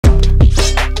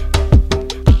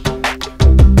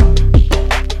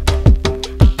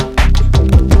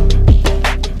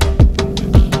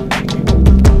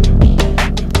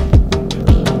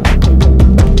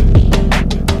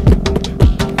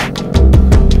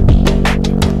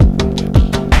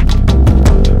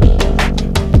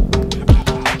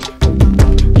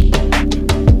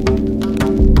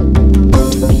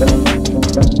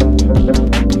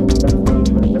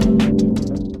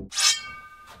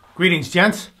Ladies,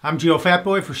 gents, I'm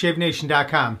Geofatboy for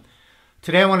ShaveNation.com.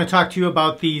 Today I want to talk to you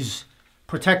about these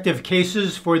protective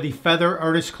cases for the Feather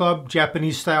Artist Club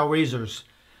Japanese style razors.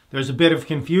 There's a bit of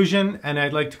confusion and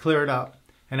I'd like to clear it up.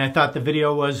 And I thought the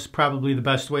video was probably the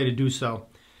best way to do so.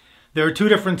 There are two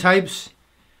different types.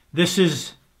 This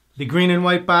is the green and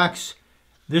white box.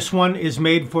 This one is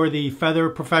made for the Feather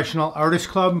Professional Artist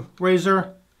Club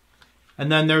razor.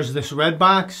 And then there's this red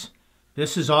box.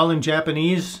 This is all in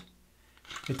Japanese.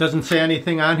 It doesn't say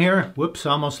anything on here. Whoops,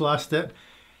 almost lost it.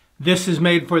 This is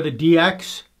made for the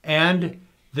DX and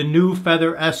the new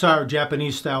Feather SR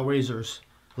Japanese style razors.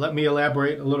 Let me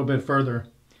elaborate a little bit further.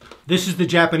 This is the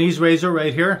Japanese razor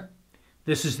right here.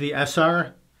 This is the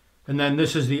SR. And then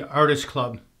this is the Artist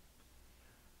Club.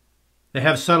 They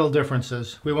have subtle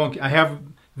differences. I have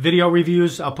video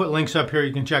reviews. I'll put links up here.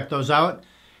 You can check those out.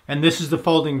 And this is the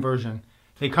folding version.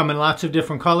 They come in lots of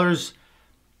different colors.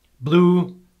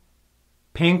 Blue,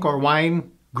 pink or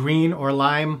wine, green or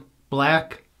lime,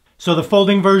 black. So the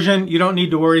folding version, you don't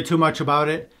need to worry too much about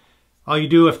it. All you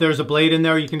do, if there's a blade in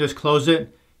there, you can just close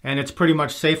it and it's pretty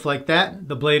much safe like that.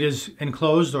 The blade is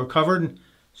enclosed or covered,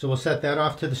 so we'll set that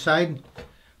off to the side.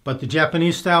 But the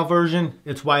Japanese style version,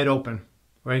 it's wide open.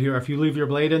 Right here, if you leave your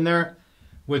blade in there,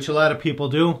 which a lot of people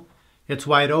do, it's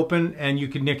wide open and you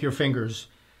can nick your fingers.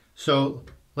 So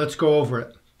let's go over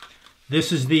it.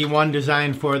 This is the one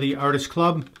designed for the Artist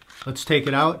Club. Let's take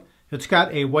it out. It's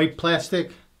got a white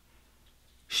plastic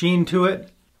sheen to it.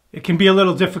 It can be a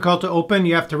little difficult to open.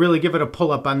 You have to really give it a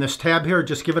pull up on this tab here.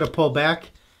 Just give it a pull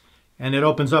back and it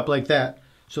opens up like that.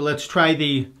 So let's try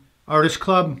the Artist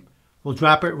Club. We'll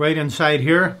drop it right inside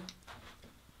here.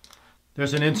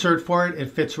 There's an insert for it.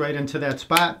 It fits right into that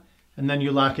spot and then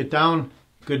you lock it down.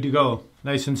 Good to go.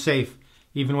 Nice and safe,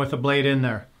 even with a blade in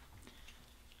there.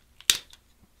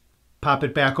 Pop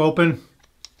it back open.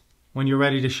 When you're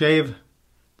ready to shave,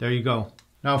 there you go.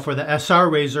 Now for the SR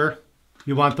razor,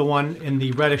 you want the one in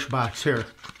the reddish box here.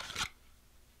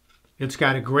 It's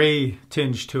got a gray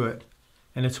tinge to it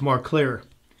and it's more clear.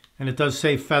 And it does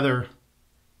say Feather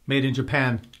made in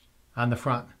Japan on the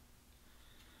front.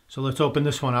 So let's open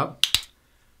this one up.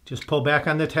 Just pull back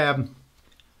on the tab.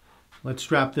 Let's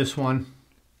drop this one.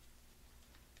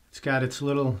 It's got its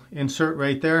little insert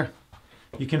right there.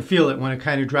 You can feel it when it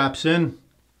kind of drops in.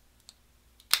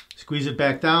 Squeeze it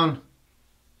back down,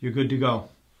 you're good to go.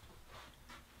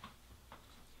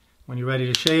 When you're ready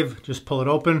to shave, just pull it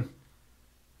open.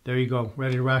 There you go,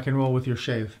 ready to rock and roll with your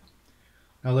shave.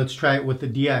 Now let's try it with the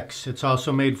DX. It's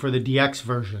also made for the DX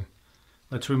version.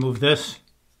 Let's remove this.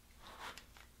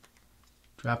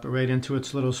 Drop it right into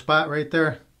its little spot right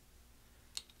there.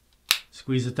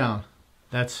 Squeeze it down.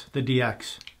 That's the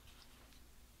DX.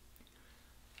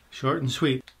 Short and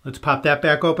sweet. Let's pop that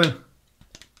back open.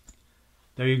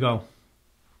 There you go.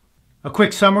 A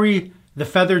quick summary, the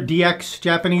Feather DX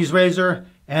Japanese razor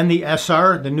and the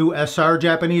SR, the new SR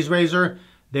Japanese razor,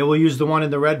 they will use the one in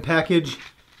the red package,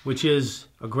 which is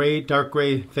a gray, dark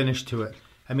gray finish to it.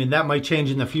 I mean, that might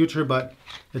change in the future, but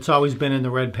it's always been in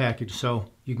the red package, so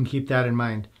you can keep that in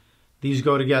mind. These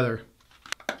go together.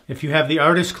 If you have the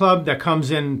Artist Club that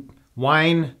comes in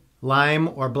wine, lime,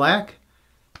 or black,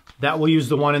 that will use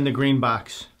the one in the green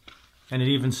box. And it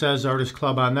even says Artist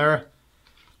Club on there.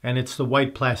 And it's the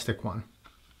white plastic one.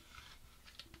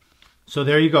 So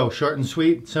there you go, short and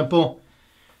sweet, simple.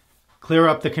 Clear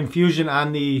up the confusion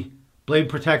on the blade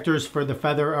protectors for the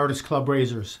Feather Artist Club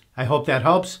razors. I hope that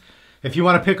helps. If you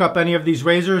want to pick up any of these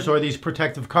razors or these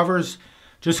protective covers,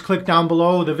 just click down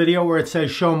below the video where it says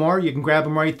show more. You can grab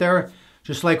them right there.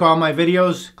 Just like all my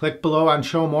videos, click below on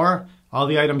show more. All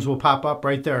the items will pop up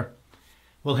right there.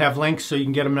 We'll have links so you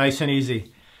can get them nice and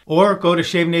easy. Or go to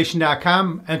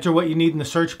ShaveNation.com, enter what you need in the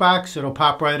search box, it'll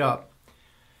pop right up.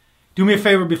 Do me a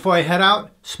favor before I head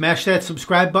out, smash that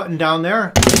subscribe button down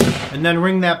there, and then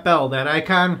ring that bell, that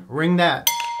icon, ring that.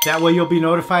 That way you'll be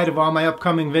notified of all my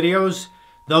upcoming videos.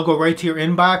 They'll go right to your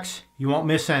inbox, you won't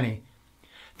miss any.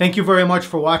 Thank you very much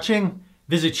for watching.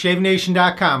 Visit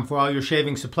ShaveNation.com for all your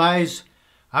shaving supplies.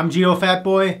 I'm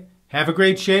Geofatboy. Have a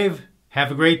great shave,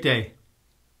 have a great day.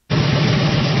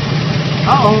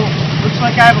 Uh-oh. Looks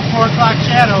like I have a 4 o'clock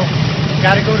shadow.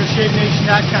 Got to go to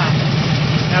ShaveNation.com.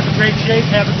 Have a great shave.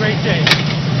 Have a great day.